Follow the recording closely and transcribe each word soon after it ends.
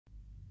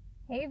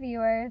Hey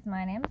viewers,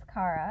 my name's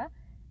Cara.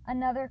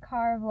 Another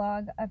car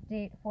vlog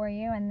update for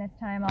you, and this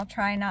time I'll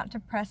try not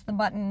to press the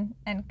button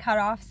and cut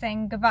off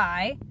saying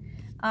goodbye.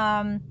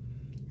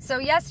 So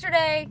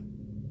yesterday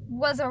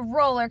was a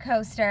roller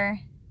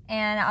coaster,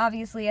 and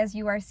obviously as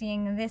you are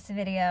seeing this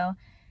video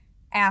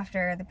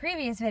after the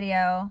previous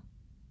video,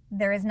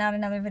 there is not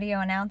another video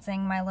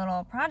announcing my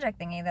little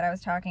project thingy that I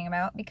was talking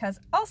about, because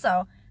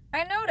also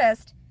I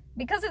noticed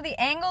because of the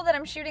angle that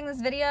I'm shooting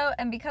this video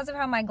and because of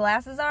how my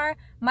glasses are,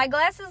 my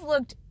glasses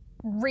looked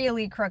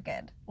really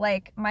crooked.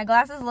 Like, my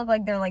glasses look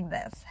like they're like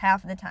this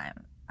half the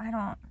time.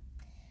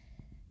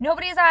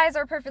 Nobody's eyes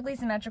are perfectly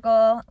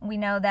symmetrical. We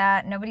know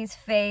that. Nobody's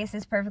face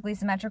is perfectly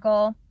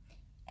symmetrical.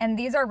 And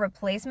these are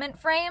replacement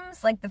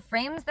frames. Like, the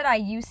frames that I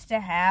used to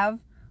have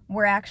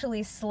were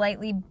actually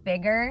slightly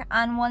bigger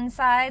on one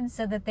side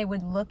so that they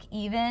would look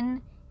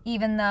even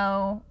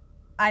though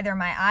either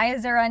my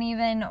eyes are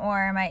uneven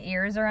or my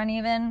ears are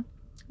uneven,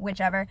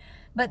 whichever.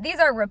 But these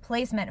are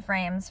replacement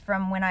frames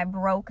from when I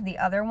broke the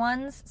other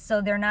ones,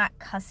 so they're not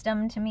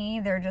custom to me,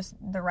 they're just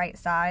the right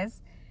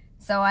size.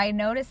 So I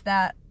noticed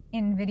that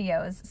in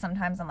videos,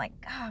 sometimes I'm like,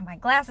 God, my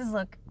glasses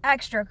look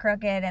extra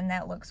crooked and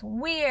that looks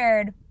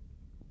weird.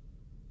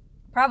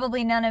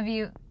 Probably none of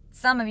you,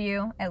 some of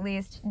you at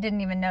least,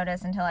 didn't even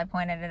notice until I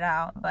pointed it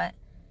out, but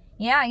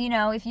yeah, you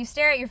know, if you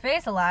stare at your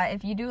face a lot,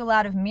 if you do a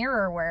lot of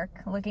mirror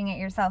work, looking at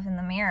yourself in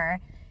the mirror,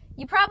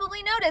 you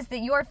probably notice that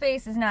your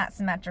face is not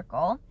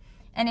symmetrical.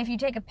 And if you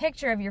take a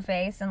picture of your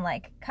face and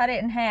like cut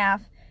it in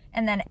half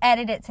and then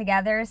edit it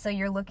together so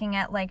you're looking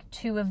at like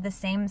two of the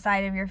same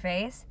side of your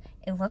face,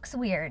 it looks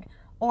weird.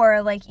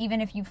 Or like even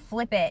if you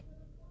flip it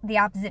the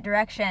opposite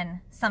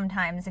direction,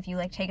 sometimes if you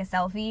like take a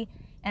selfie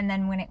and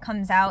then when it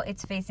comes out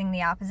it's facing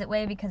the opposite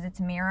way because it's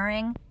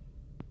mirroring,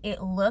 it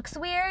looks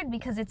weird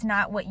because it's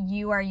not what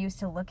you are used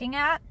to looking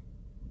at.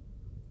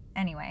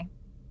 Anyway,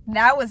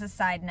 that was a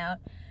side note.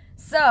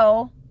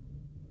 So,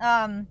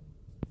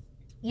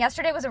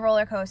 yesterday was a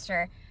roller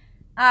coaster.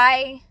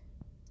 I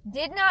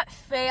did not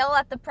fail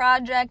at the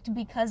project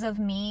because of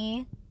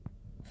me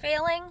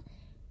failing.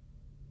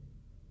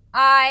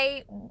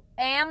 I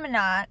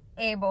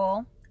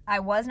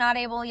was not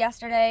able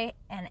yesterday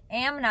and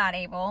am not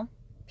able,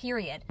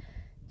 period,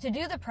 to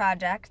do the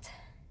project,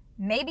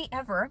 maybe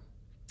ever.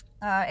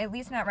 At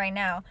least not right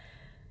now,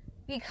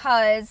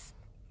 because,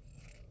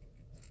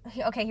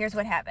 okay, here's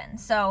what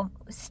happened. So,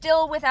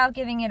 still without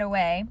giving it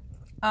away,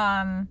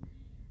 I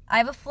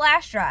have a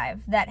flash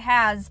drive that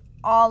has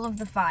all of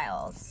the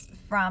files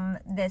from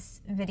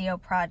this video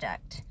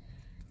project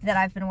that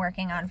I've been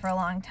working on for a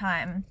long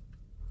time.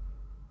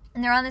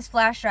 And they're on this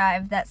flash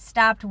drive that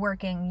stopped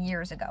working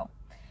years ago.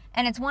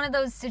 And it's one of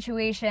those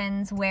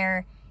situations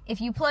where if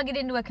you plug it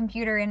into a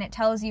computer and it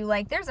tells you,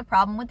 like, there's a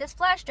problem with this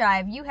flash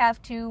drive, you have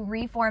to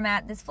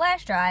reformat this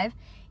flash drive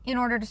in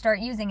order to start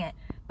using it.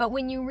 But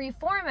when you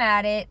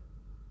reformat it,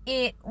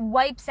 it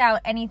wipes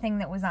out anything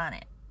that was on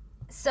it.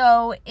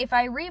 So if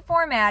I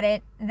reformat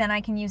it, then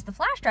I can use the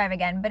flash drive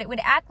again, but it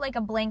would act like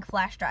a blank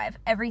flash drive.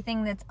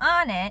 Everything that's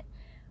on it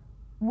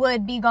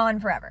would be gone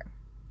forever.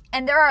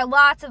 And there are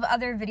lots of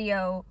other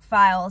video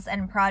files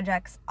and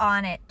projects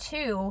on it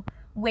too,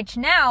 which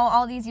now,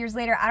 all these years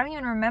later, I don't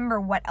even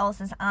remember what else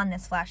is on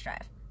this flash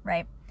drive,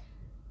 right?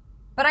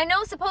 But I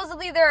know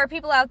supposedly there are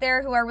people out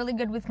there who are really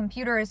good with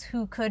computers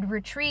who could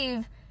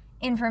retrieve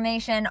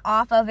information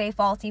off of a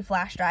faulty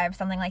flash drive,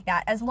 something like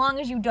that, as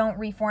long as you don't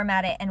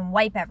reformat it and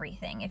wipe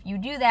everything. If you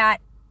do that,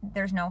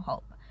 there's no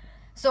hope.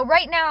 So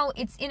right now,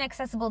 it's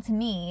inaccessible to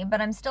me, but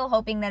I'm still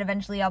hoping that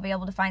eventually I'll be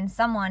able to find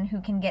someone who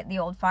can get the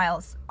old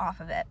files off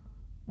of it.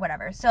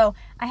 Whatever. So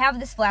I have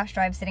this flash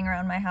drive sitting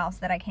around my house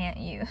that I can't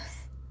use.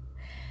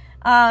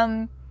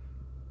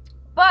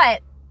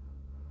 But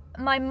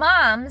my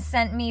mom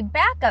sent me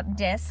backup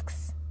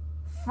discs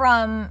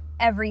from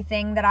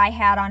everything that I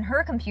had on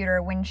her computer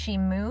when she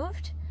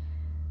moved.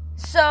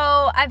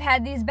 So I've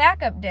had these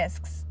backup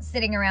discs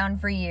sitting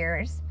around for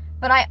years,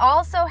 but I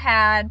also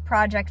had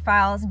project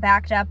files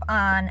backed up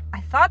on, I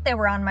thought they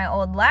were on my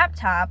old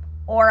laptop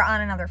or on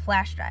another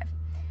flash drive.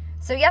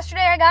 So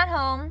yesterday I got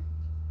home,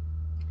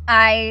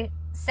 I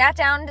sat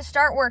down to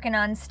start working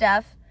on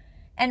stuff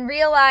and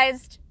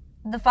realized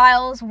the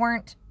files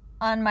weren't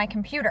on my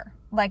computer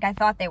like I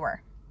thought they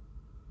were.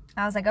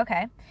 I was like,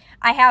 okay.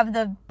 I have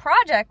the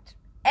project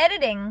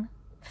editing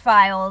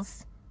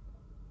files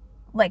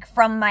like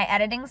from my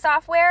editing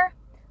software,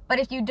 but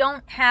if you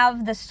don't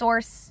have the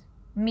source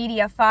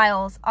media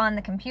files on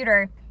the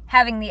computer,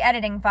 having the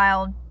editing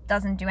file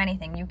doesn't do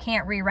anything. You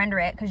can't re-render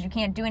it because you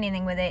can't do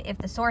anything with it. If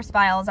the source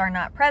files are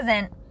not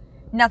present,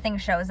 nothing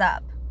shows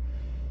up.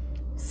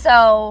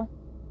 So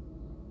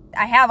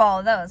I have all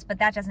of those, but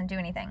that doesn't do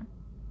anything.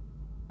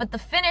 But the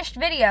finished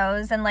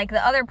videos and like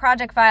the other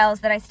project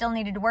files that I still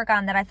needed to work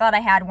on that I thought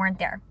I had weren't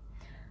there.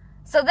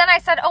 So then I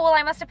said, oh, well,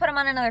 I must have put them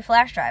on another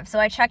flash drive. So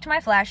I checked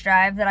my flash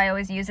drive that I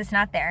always use. It's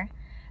not there.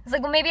 I was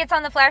like, well, maybe it's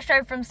on the flash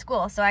drive from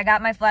school. So I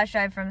got my flash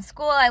drive from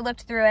school. I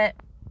looked through it.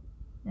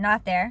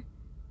 Not there.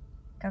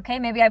 Okay,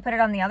 maybe I put it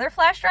on the other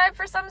flash drive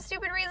for some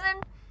stupid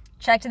reason.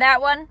 Checked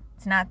that one.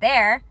 It's not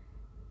there.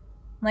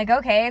 I'm like,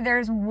 okay,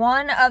 there's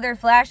one other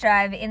flash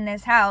drive in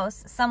this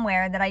house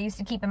somewhere that I used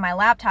to keep in my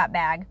laptop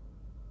bag.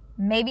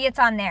 Maybe it's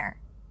on there.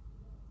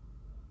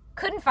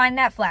 Couldn't find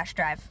that flash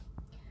drive.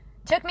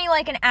 Took me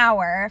like an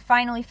hour,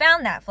 finally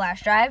found that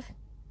flash drive.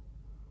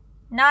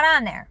 Not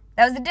on there.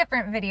 That was a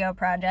different video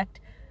project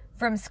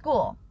from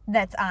school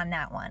that's on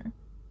that one.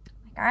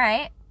 Like, all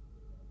right,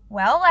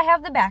 well, I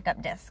have the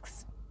backup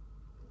discs.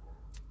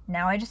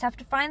 Now I just have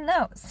to find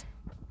those.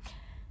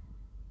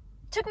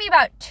 Took me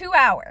about 2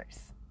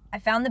 hours. I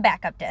found the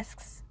backup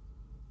discs.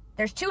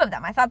 There's 2 of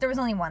them. I thought there was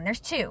only one. There's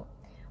 2.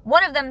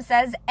 One of them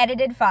says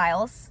edited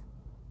files,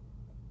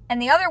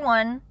 and the other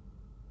one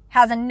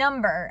has a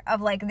number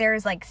of like,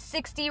 there's like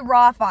 60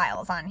 raw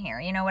files on here,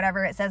 you know,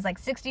 whatever it says, like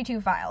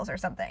 62 files or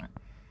something.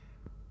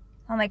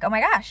 I'm like, oh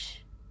my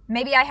gosh,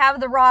 maybe I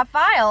have the raw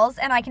files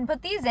and I can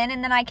put these in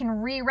and then I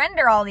can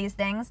re-render all these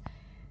things.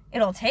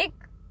 It'll take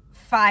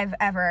 5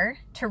 ever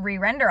to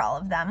re-render all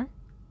of them,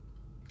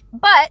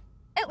 but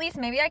at least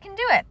maybe I can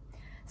do it.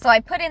 So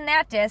I put in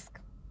that disc.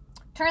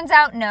 Turns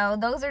out, no,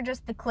 those are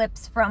just the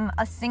clips from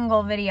a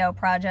single video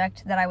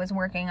project that I was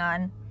working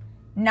on,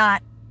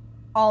 not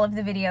all of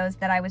the videos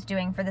that I was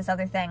doing for this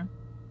other thing.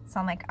 So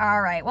I'm like,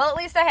 all right, well, at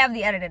least I have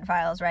the edited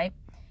files, right?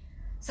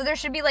 So there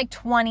should be like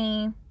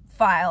 20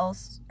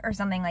 files or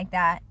something like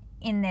that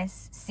in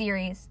this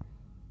series.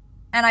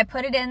 And I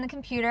put it in the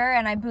computer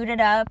and I boot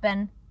it up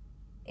and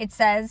it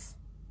says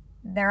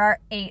there are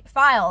 8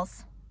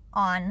 files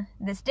on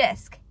this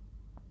disk.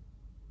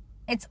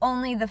 It's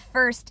only the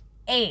first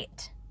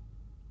 8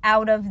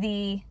 out of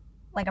the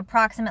like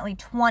approximately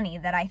 20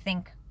 that I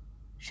think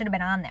should have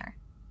been on there.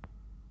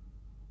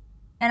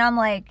 And I'm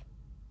like,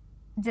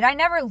 did I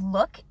never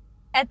look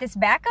at this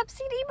backup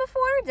CD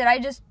before? Did I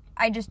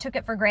just took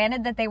it for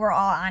granted that they were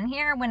all on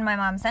here when my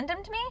mom sent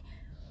them to me?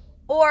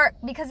 Or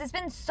because it's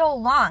been so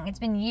long, it's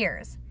been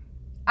years.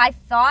 I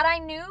thought I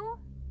knew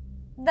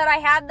that I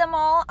had them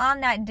all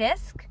on that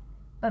disc,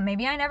 but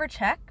maybe I never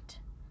checked.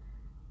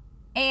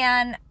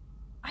 And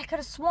I could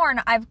have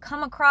sworn I've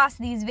come across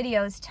these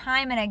videos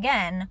time and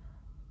again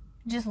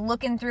just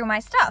looking through my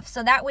stuff.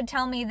 So that would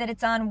tell me that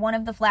it's on one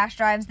of the flash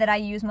drives that I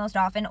use most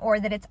often, or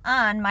that it's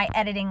on my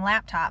editing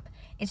laptop.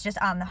 It's just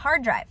on the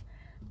hard drive.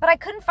 But I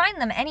couldn't find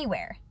them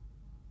anywhere.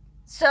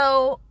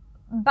 So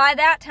by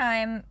that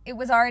time, it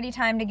was already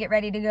time to get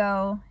ready to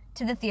go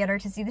to the theater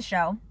to see the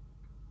show.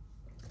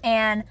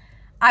 And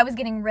I was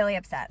getting really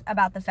upset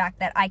about the fact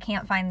that I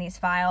can't find these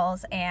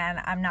files and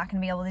I'm not going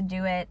to be able to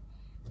do it.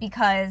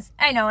 Because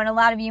I know, and a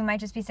lot of you might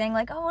just be saying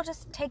like, oh, we'll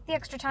just take the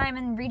extra time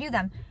and redo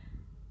them.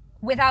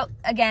 Without,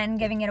 again,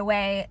 giving it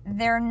away,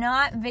 they're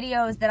not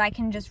videos that I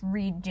can just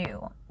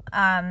redo.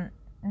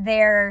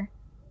 They're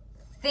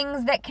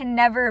things that can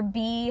never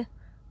be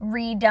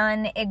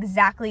redone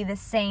exactly the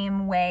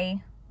same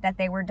way that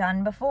they were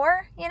done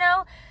before, you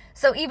know?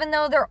 So even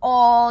though they're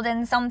old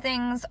and some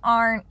things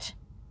aren't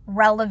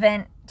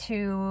relevant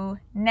to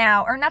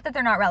now, or not that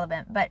they're not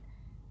relevant, but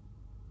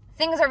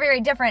things are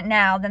very different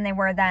now than they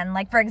were then.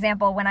 Like, for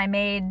example, when I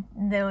made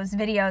those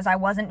videos, I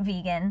wasn't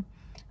vegan.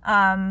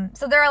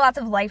 So there are lots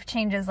of life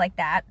changes like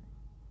that.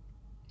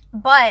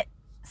 But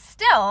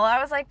still,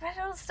 I was like, but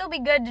it'll still be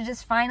good to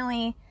just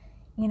finally,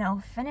 you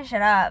know, finish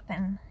it up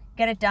and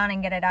get it done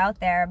and get it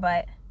out there.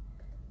 But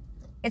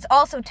it's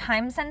also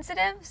time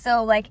sensitive.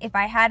 So, like, if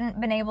I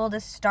hadn't been able to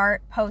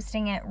start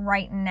posting it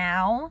right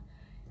now,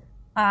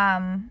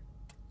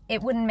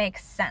 it wouldn't make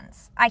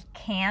sense. I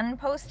can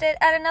post it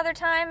at another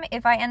time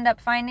if I end up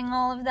finding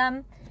all of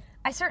them.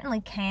 I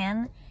certainly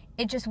can.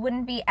 It just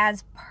wouldn't be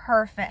as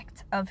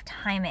perfect of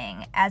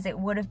timing as it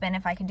would have been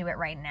if I could do it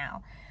right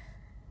now.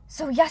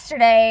 So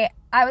yesterday,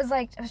 I was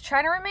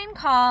trying to remain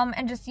calm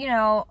and just, you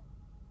know,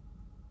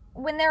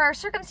 when there are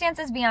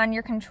circumstances beyond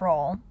your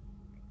control,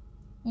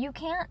 you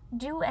can't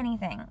do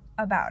anything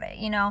about it,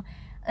 you know?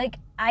 Like,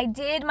 I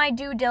did my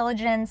due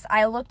diligence.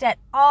 I looked at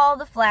all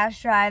the flash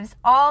drives,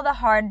 all the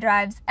hard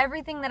drives,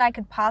 everything that I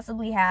could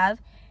possibly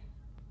have,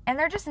 and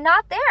they're just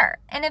not there.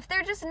 And if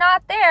they're just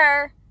not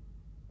there,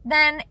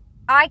 then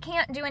I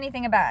can't do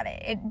anything about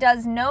it. It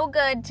does no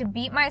good to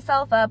beat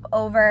myself up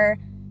over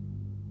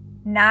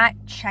not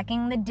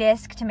checking the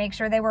disc to make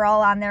sure they were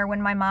all on there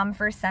when my mom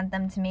first sent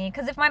them to me.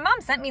 Because if my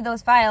mom sent me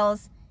those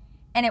files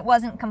and it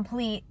wasn't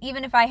complete,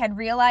 even if I had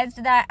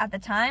realized that at the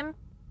time,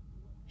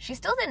 she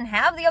still didn't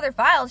have the other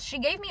files. She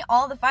gave me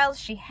all the files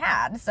she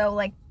had. So,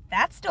 like,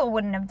 that still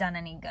wouldn't have done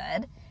any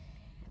good.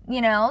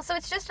 You know? So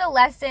it's just a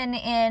lesson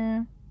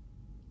in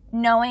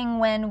knowing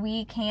when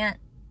we can't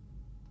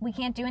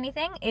do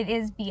anything. It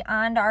is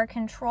beyond our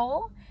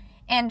control,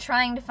 and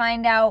trying to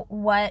find out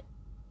what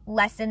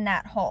lesson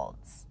that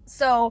holds.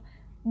 So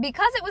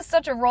because it was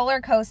such a roller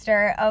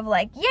coaster of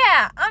like,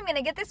 yeah, I'm going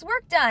to get this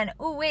work done.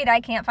 Oh, wait,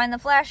 I can't find the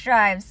flash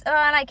drives. Oh,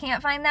 and I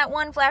can't find that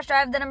one flash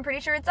drive that I'm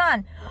pretty sure it's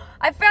on.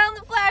 I found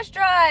the flash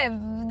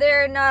drive.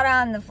 They're not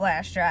on the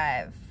flash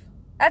drive.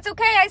 That's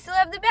okay. I still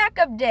have the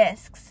backup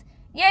discs.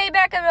 Yay,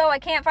 backup. Oh, I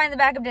can't find the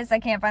backup discs. I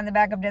can't find the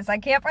backup discs. I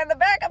can't find the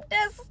backup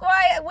discs.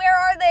 Why? Where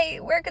are they?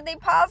 Where could they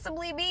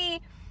possibly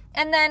be?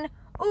 And then,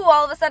 ooh,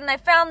 all of a sudden I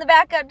found the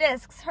backup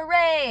discs,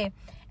 hooray.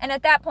 And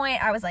at that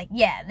point I was like,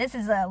 yeah, this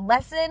is a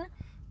lesson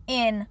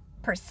in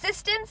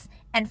persistence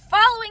and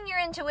following your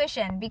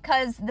intuition,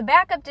 because the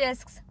backup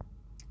discs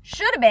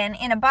should have been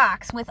in a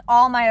box with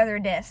all my other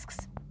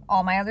discs,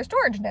 all my other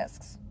storage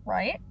discs,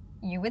 right?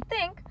 You would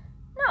think.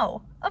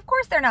 No, of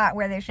course they're not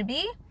where they should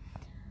be.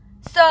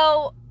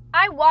 So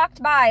I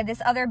walked by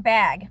this other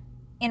bag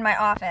in my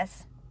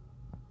office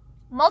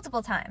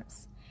multiple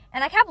times,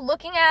 and I kept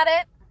looking at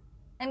it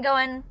and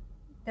going,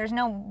 there's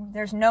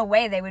no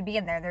way they would be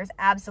in there. There's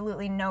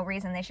absolutely no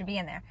reason they should be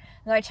in there.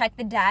 So I checked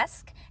the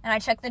desk, and I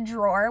checked the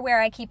drawer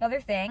where I keep other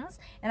things,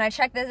 and I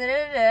checked this,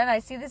 and I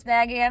see this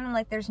bag again. I'm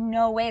like, there's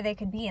no way they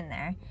could be in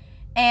there.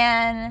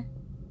 And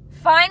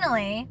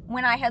finally,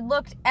 when I had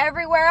looked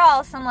everywhere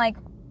else, I'm like,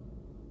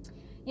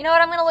 you know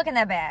what, I'm going to look in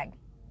that bag.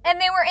 And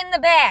they were in the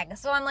bag.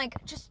 So I'm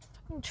like, just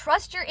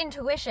trust your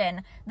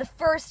intuition the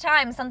first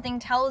time something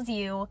tells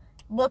you,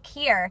 look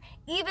here.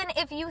 Even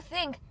if you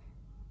think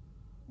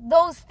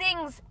those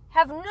things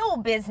have no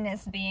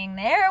business being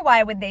there,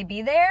 why would they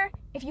be there?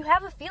 If you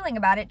have a feeling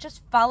about it,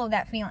 just follow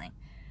that feeling.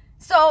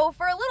 So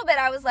for a little bit,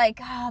 I was like,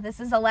 oh, this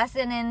is a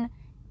lesson in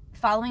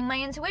following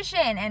my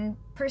intuition and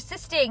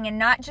persisting and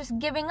not just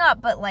giving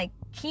up, but like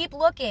keep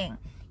looking.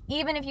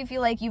 Even if you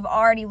feel like you've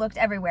already looked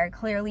everywhere,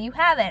 clearly you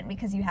haven't,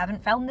 because you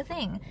haven't found the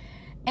thing.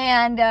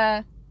 And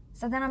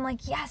so then I'm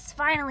like, yes,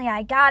 finally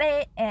I got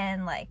it,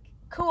 and like,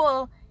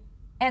 cool.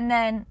 And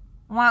then,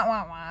 wah,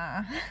 wah,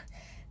 wah.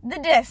 The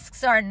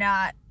discs are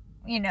not,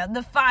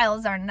 the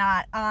files are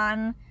not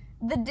on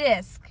the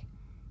disc.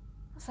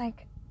 I was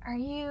like, are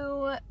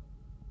you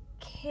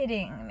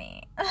kidding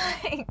me?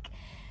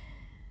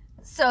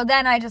 So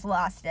then I just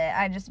lost it.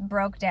 I just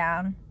broke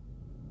down,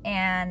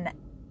 and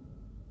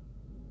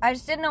I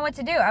just didn't know what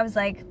to do. I was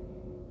like,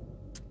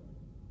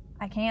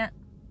 I can't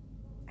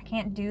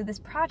do this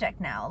project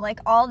now. Like,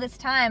 all this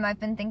time I've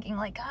been thinking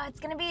like, oh, it's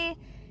gonna be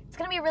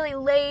really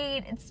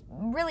late, it's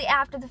really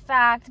after the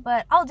fact,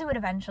 but I'll do it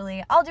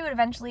eventually.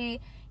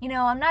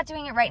 I'm not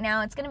doing it right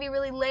now. It's gonna be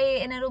really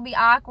late, and it'll be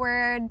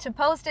awkward to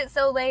post it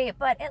so late,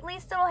 but at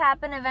least it'll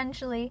happen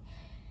eventually.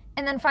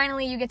 And then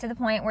finally you get to the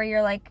point where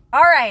you're like,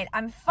 all right,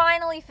 I'm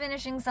finally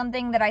finishing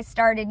something that I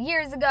started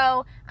years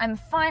ago. I'm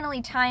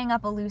finally tying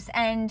up a loose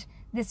end.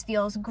 This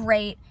feels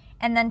great.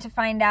 And then to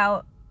find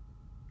out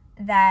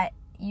that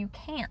you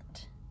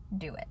can't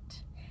do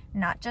it.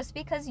 Not just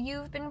because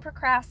you've been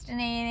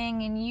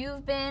procrastinating and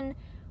you've been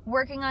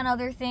working on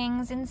other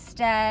things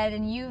instead,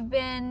 and you've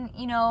been,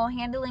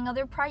 handling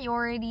other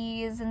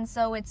priorities, and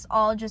so it's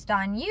all just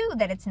on you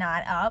that it's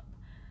not up.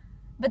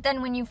 But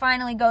then when you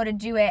finally go to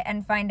do it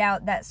and find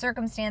out that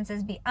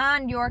circumstances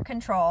beyond your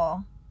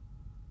control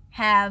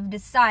have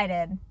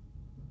decided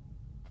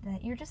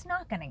that you're just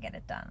not going to get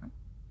it done.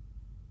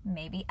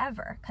 Maybe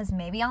ever, because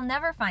maybe I'll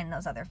never find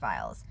those other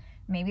files.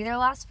 Maybe they're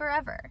lost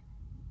forever.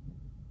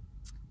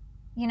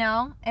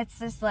 It's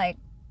just like,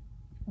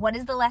 what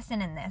is the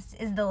lesson in this?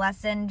 Is the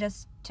lesson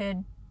just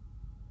to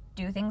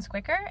do things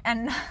quicker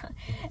and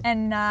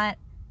not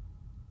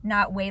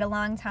wait a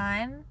long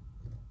time?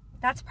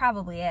 That's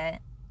probably it.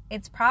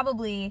 It's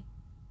probably,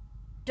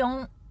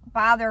 don't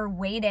bother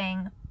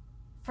waiting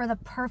for the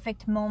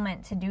perfect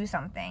moment to do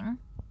something,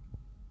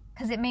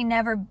 because it may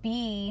never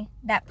be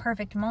that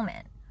perfect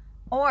moment.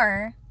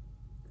 Or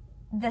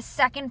the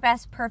second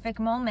best perfect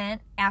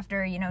moment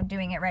after,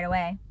 doing it right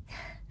away.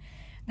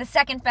 The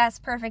second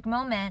best perfect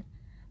moment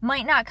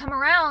might not come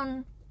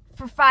around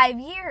for 5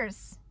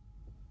 years.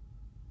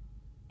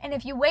 And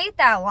if you wait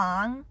that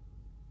long,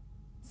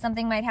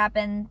 something might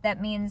happen that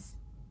means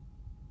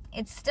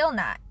it's still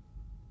not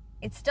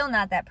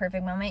that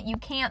perfect moment. You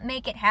can't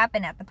make it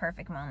happen at the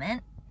perfect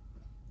moment.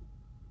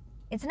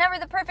 It's never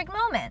the perfect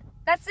moment.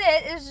 That's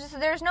it. It's just,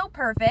 there's no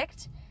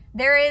perfect.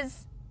 There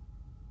is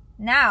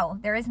now.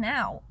 There is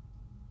now.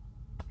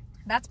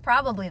 That's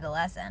probably the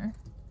lesson.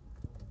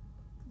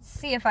 Let's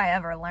see if I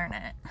ever learn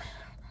it.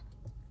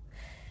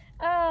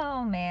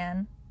 Oh,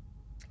 man.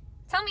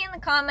 Tell me in the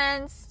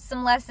comments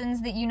some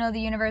lessons that the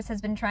universe has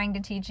been trying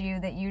to teach you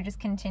that you just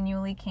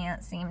continually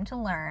can't seem to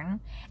learn.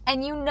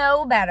 And you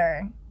know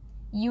better.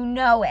 You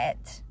know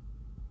it.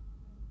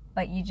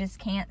 But you just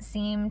can't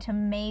seem to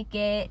make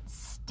it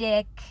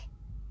stick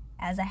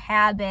as a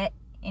habit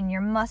in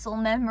your muscle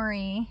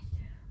memory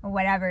or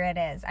whatever it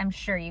is. I'm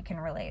sure you can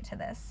relate to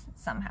this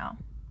somehow.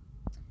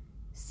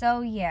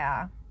 So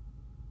yeah.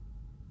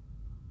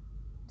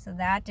 So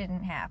that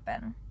didn't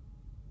happen.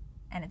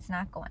 And it's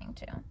not going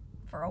to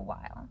for a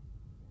while.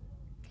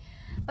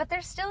 But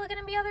there's still going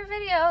to be other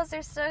videos.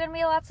 There's still going to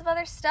be lots of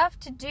other stuff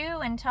to do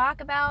and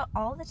talk about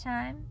all the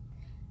time.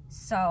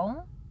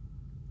 So,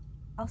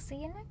 I'll see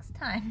you next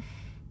time.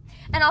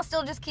 And I'll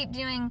still just keep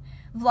doing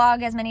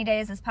vlog as many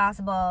days as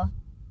possible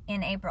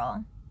in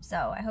April.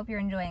 So, I hope you're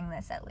enjoying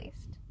this at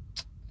least.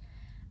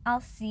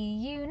 I'll see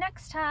you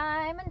next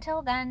time.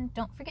 Until then,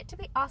 don't forget to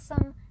be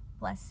awesome,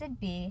 blessed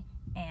be,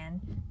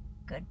 and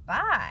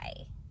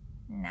goodbye.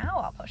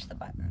 Now I'll push the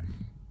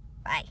button.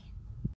 Bye.